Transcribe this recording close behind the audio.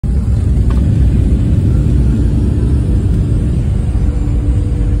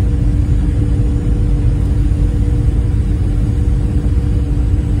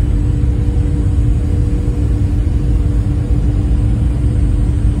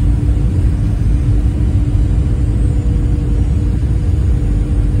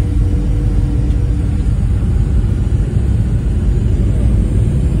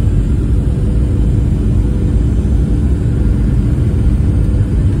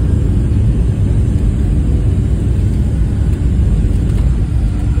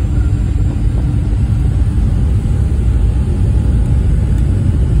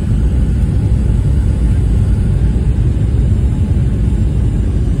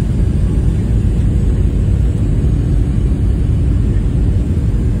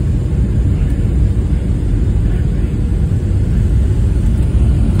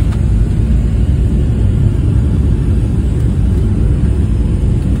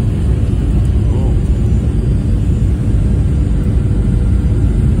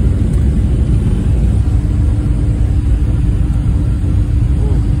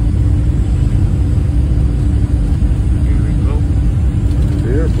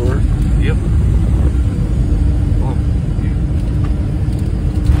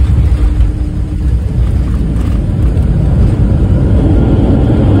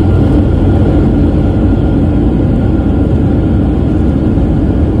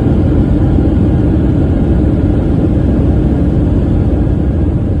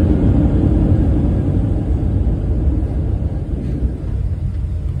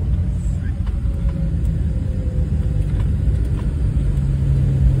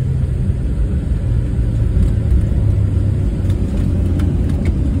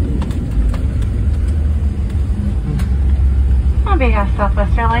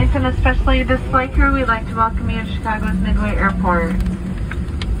Airlines, and especially this flight crew, we'd like to welcome you to Chicago's Midway Airport.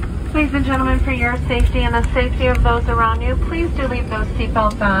 Ladies and gentlemen, for your safety and the safety of those around you, please do leave those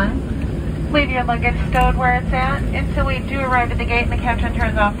seatbelts on. Leave your luggage stowed where it's at until we do arrive at the gate and the captain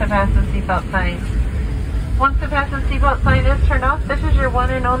turns off the fasten seatbelt sign. Once the fasten seatbelt sign is turned off, this is your one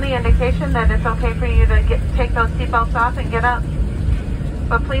and only indication that it's okay for you to take those seatbelts off and get up.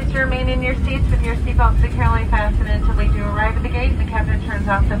 But please do remain in your seats with your seatbelt securely fastened until we do arrive at the gate and the captain turns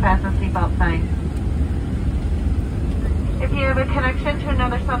off the fasten seatbelt sign. If you have a connection to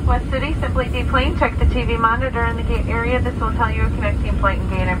another Southwest city, simply deplane, check the TV monitor in the gate area. This will tell you a connecting flight and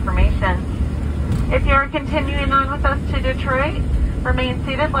gate information. If you are continuing on with us to Detroit, remain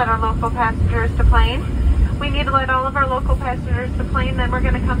seated, let our local passengers deplane. We need to let all of our local passengers deplane, then we're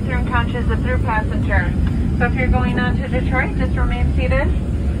going to come through and count you as a through passenger. So if you're going on to Detroit, just remain seated.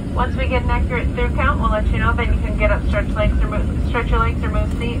 Once we get an accurate through count, we'll let you know, then you can get up, stretch your legs or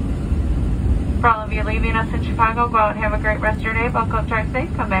move seats. For all of you leaving us in Chicago, go out and have a great rest of your day. Buckle up, drive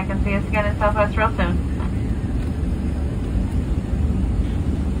safe. Come back and see us again in Southwest real soon.